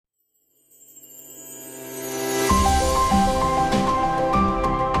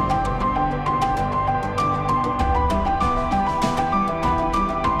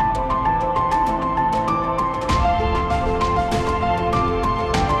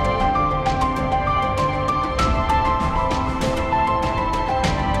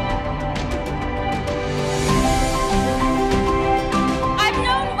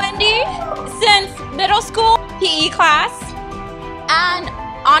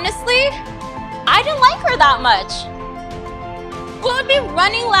honestly, I didn't like her that much. We would be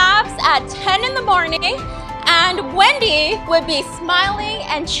running laps at 10 in the morning, and Wendy would be smiling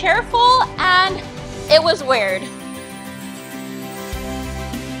and cheerful, and it was weird.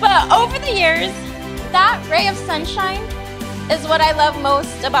 But over the years, that ray of sunshine is what I love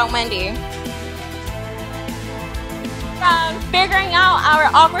most about Wendy. From figuring out our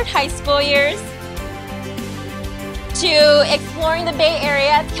awkward high school years, to exploring the Bay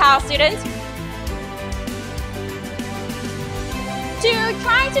Area as Cal students, to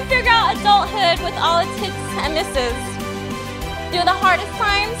trying to figure out adulthood with all its hits and misses. Through the hardest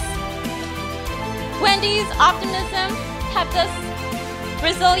times, Wendy's optimism kept us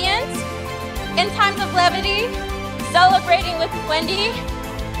resilient. In times of levity, celebrating with Wendy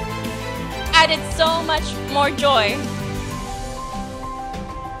added so much more joy.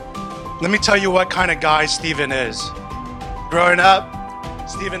 Let me tell you what kind of guy Steven is. Growing up,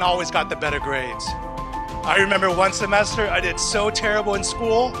 Steven always got the better grades. I remember one semester I did so terrible in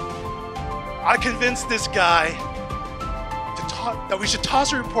school, I convinced this guy that we should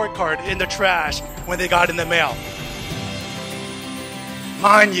toss a report card in the trash when they got in the mail.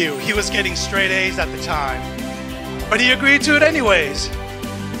 Mind you, he was getting straight A's at the time, but he agreed to it anyways.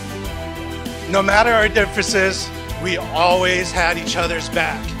 No matter our differences, we always had each other's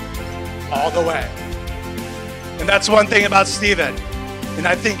back, all the way. And that's one thing about Steven. And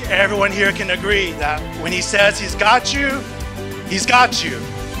I think everyone here can agree that when he says he's got you, he's got you.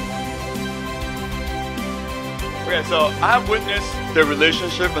 Okay, so I have witnessed their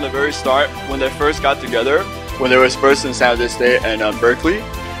relationship from the very start when they first got together, when they were first in San Jose State and Berkeley.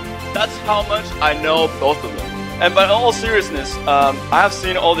 That's how much I know both of them. And but in all seriousness, I have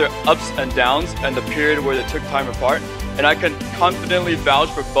seen all their ups and downs and the period where they took time apart. And I can confidently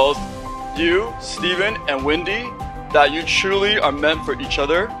vouch for both you, Steven, and Wendy, that you truly are meant for each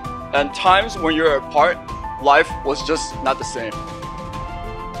other, and times when you're apart, life was just not the same.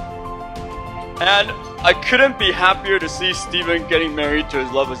 And I couldn't be happier to see Steven getting married to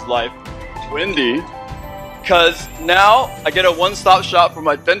his love of his life, Wendy, because now I get a one-stop shop for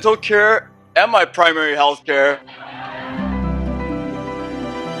my dental care and my primary health care.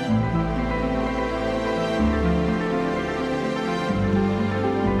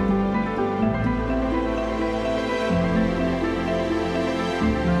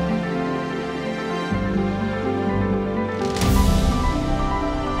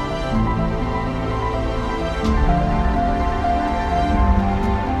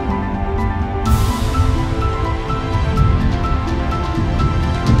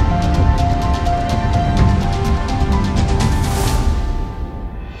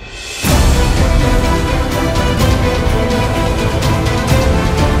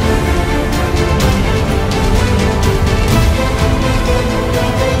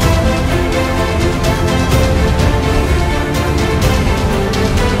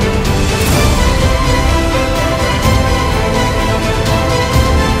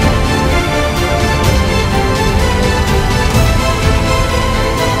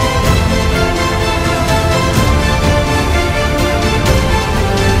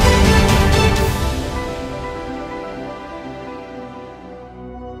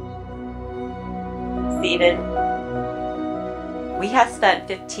 Steven, we have spent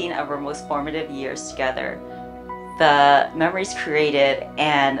 15 of our most formative years together. The memories created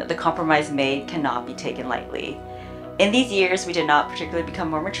and the compromise made cannot be taken lightly. In these years, we did not particularly become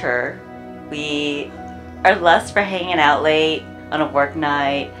more mature. We are less for hanging out late on a work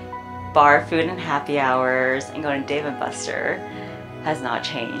night, bar food and happy hours, and going to Dave & Buster has not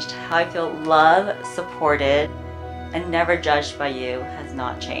changed. How I feel loved, supported, and never judged by you has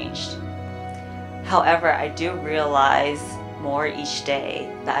not changed. However, I do realize more each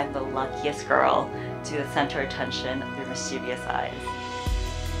day that I'm the luckiest girl to the center of attention of your mischievous eyes.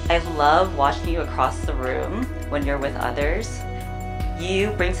 I love watching you across the room when you're with others. You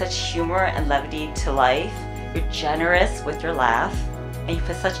bring such humor and levity to life. You're generous with your laugh, and you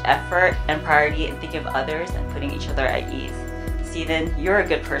put such effort and priority in thinking of others and putting each other at ease. Steven, you're a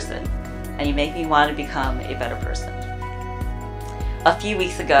good person, and you make me want to become a better person. A few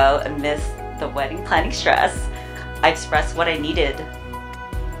weeks ago, amidst the wedding planning stress, I expressed what I needed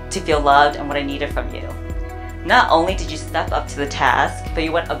to feel loved and what I needed from you. Not only did you step up to the task, but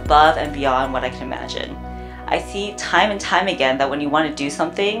you went above and beyond what I can imagine. I see time and time again that when you want to do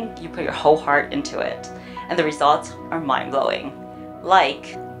something, you put your whole heart into it, and the results are mind-blowing.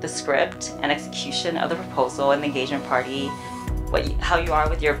 Like the script and execution of the proposal and the engagement party, how you are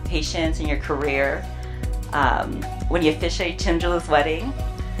with your patience and your career, when you officiate Tim Julie's wedding.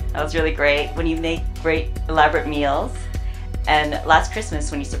 That was really great. When you make great elaborate meals, and last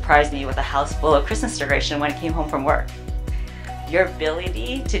Christmas when you surprised me with a house full of Christmas decoration when I came home from work. Your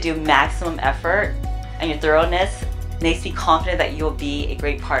ability to do maximum effort and your thoroughness makes me confident that you'll be a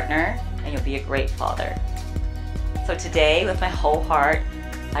great partner and you'll be a great father. So today, with my whole heart,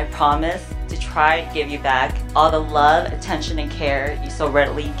 I promise to try to give you back all the love, attention, and care you so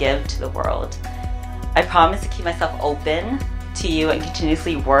readily give to the world. I promise to keep myself open to you and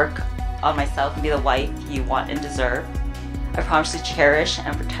continuously work on myself and be the wife you want and deserve. I promise to cherish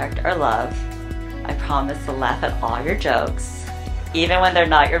and protect our love. I promise to laugh at all your jokes, even when they're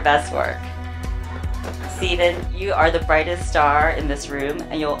not your best work. Steven, you are the brightest star in this room,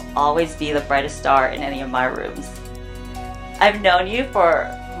 and you'll always be the brightest star in any of my rooms. I've known you for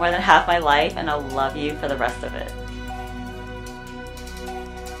more than half my life, and I'll love you for the rest of it.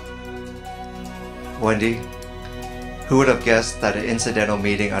 Wendy, who would have guessed that an incidental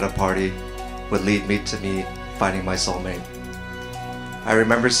meeting at a party would lead me to me finding my soulmate? I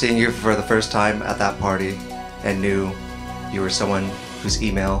remember seeing you for the first time at that party and knew you were someone whose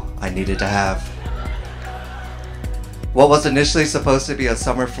email I needed to have. What was initially supposed to be a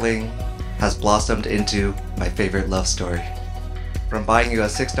summer fling has blossomed into my favorite love story. From buying you a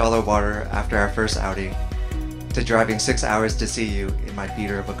 $6 water after our first outing, to driving 6 hours to see you in my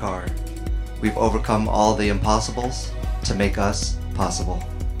beater of a car, we've overcome all the impossibles to make us possible.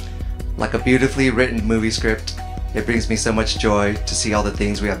 Like a beautifully written movie script, it brings me so much joy to see all the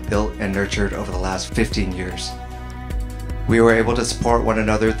things we have built and nurtured over the last 15 years. We were able to support one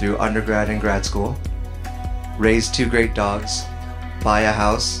another through undergrad and grad school, raise 2 great dogs, buy a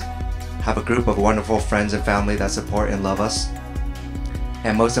house, have a group of wonderful friends and family that support and love us,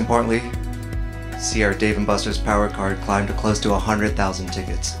 and most importantly, see our Dave & Buster's Power Card climb to close to 100,000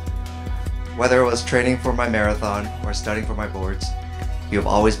 tickets. Whether it was training for my marathon or studying for my boards, you have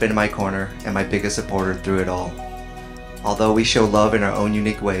always been in my corner and my biggest supporter through it all. Although we show love in our own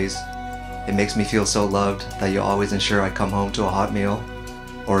unique ways, it makes me feel so loved that you always ensure I come home to a hot meal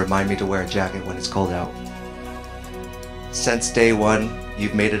or remind me to wear a jacket when it's cold out. Since day one,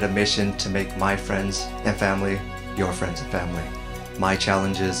 you've made it a mission to make my friends and family your friends and family. My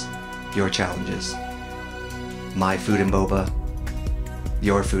challenges, your challenges. My food and boba,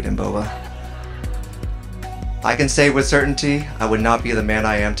 your food and boba. I can say with certainty I would not be the man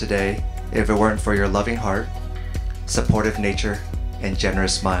I am today if it weren't for your loving heart, supportive nature, and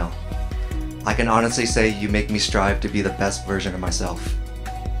generous smile. I can honestly say you make me strive to be the best version of myself.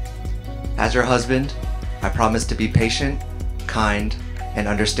 As your husband, I promise to be patient, kind, and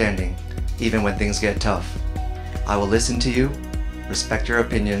understanding, even when things get tough. I will listen to you, respect your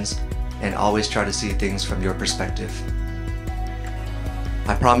opinions, and always try to see things from your perspective.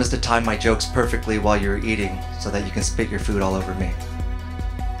 I promise to time my jokes perfectly while you're eating so that you can spit your food all over me.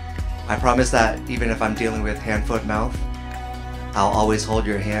 I promise that even if I'm dealing with hand, foot, mouth, I'll always hold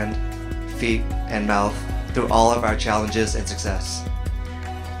your hand, feet, and mouth through all of our challenges and success.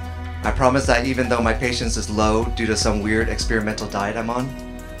 I promise that even though my patience is low due to some weird experimental diet I'm on,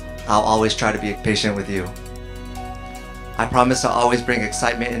 I'll always try to be patient with you. I promise to always bring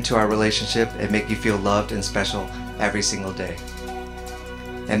excitement into our relationship and make you feel loved and special every single day.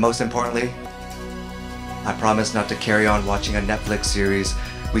 And most importantly, I promise not to carry on watching a Netflix series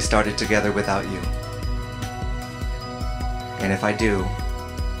we started together without you. And if I do,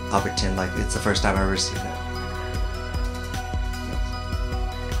 I'll pretend like it's the first time I've ever seen it.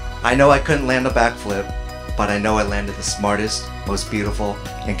 I know I couldn't land a backflip, but I know I landed the smartest, most beautiful,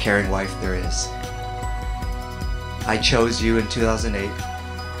 and caring wife there is. I chose you in 2008.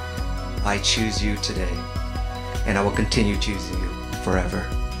 I choose you today, and I will continue choosing you forever.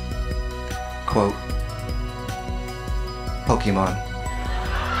 Quote, Pokemon.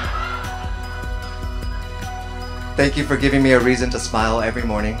 Thank you for giving me a reason to smile every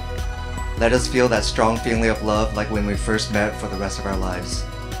morning. Let us feel that strong feeling of love like when we first met for the rest of our lives.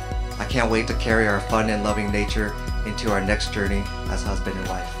 I can't wait to carry our fun and loving nature into our next journey as husband and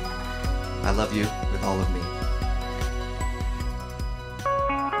wife. I love you with all of me.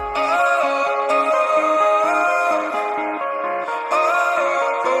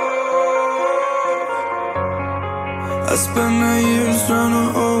 I spent my years trying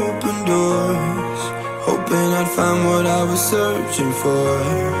to open doors, hoping I'd find what I was searching for.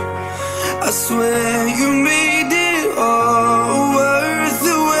 I swear you made it all worth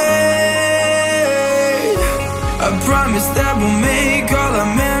the wait. I promise that we'll make all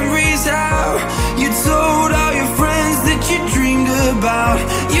our memories out. You told all your friends that you dreamed about.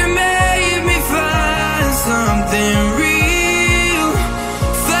 You made me find something real,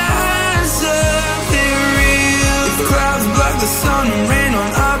 find something real. If clouds block the sun and rain on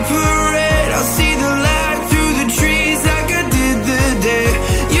our parade, I'll see the light through the trees like I did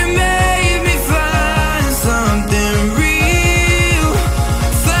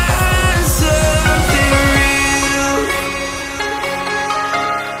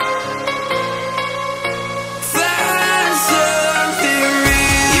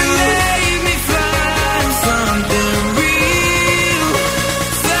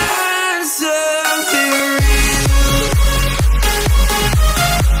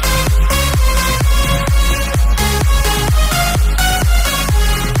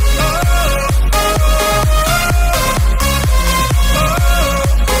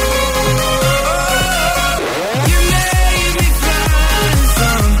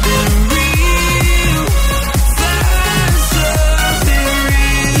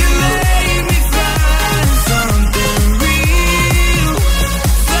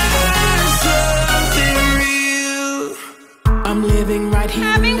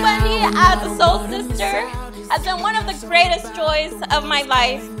has been one of the greatest joys of my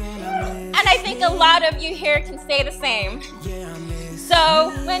life. And I think a lot of you here can say the same.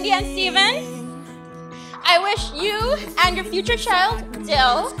 So, Wendy and Steven, I wish you and your future child,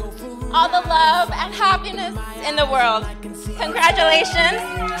 Dill, all the love and happiness in the world. Congratulations,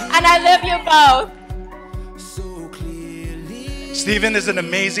 and I love you both. Steven is an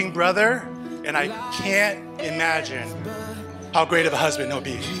amazing brother, and I can't imagine how great of a husband he'll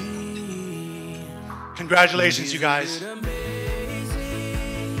be. Congratulations, you guys.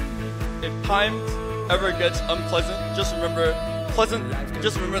 If time ever gets unpleasant, just remember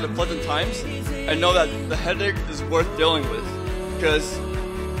the pleasant times, and know that the headache is worth dealing with. Because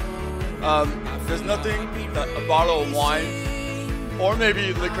there's nothing that a bottle of wine or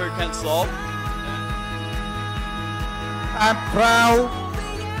maybe liquor can't solve. I'm proud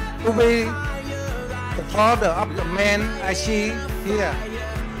to be the father of the man I see here,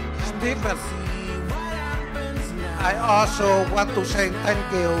 Steven. I also want to say thank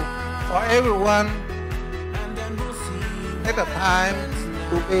you for everyone at the time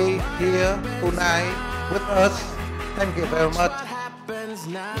to be here tonight with us. Thank you very much.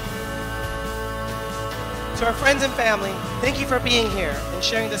 To our friends and family, thank you for being here and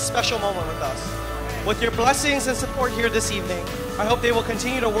sharing this special moment with us. With your blessings and support here this evening, I hope they will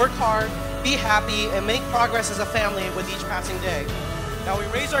continue to work hard, be happy, and make progress as a family with each passing day. Now we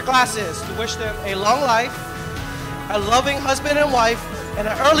raise our glasses to wish them a long life, a loving husband and wife, and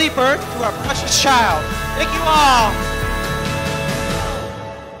an early birth to our precious child. Thank you all.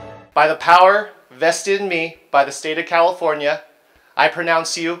 By the power vested in me by the state of California, I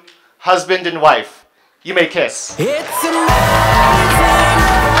pronounce you husband and wife. You may kiss. It's amazing.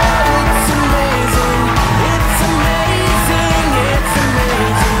 It's amazing. It's amazing. It's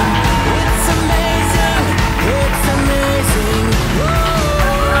amazing. It's amazing. It's amazing.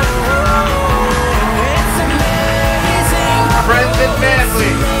 It's amazing. Friends and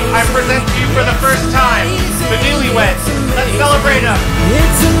family, I present to you for the first time the newlyweds. Let's celebrate them.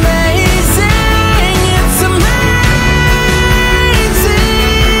 It's amazing. It's amazing.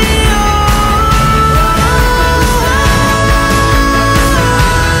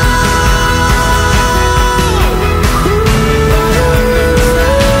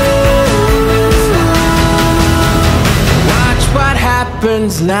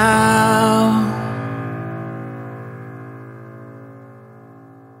 Happens now.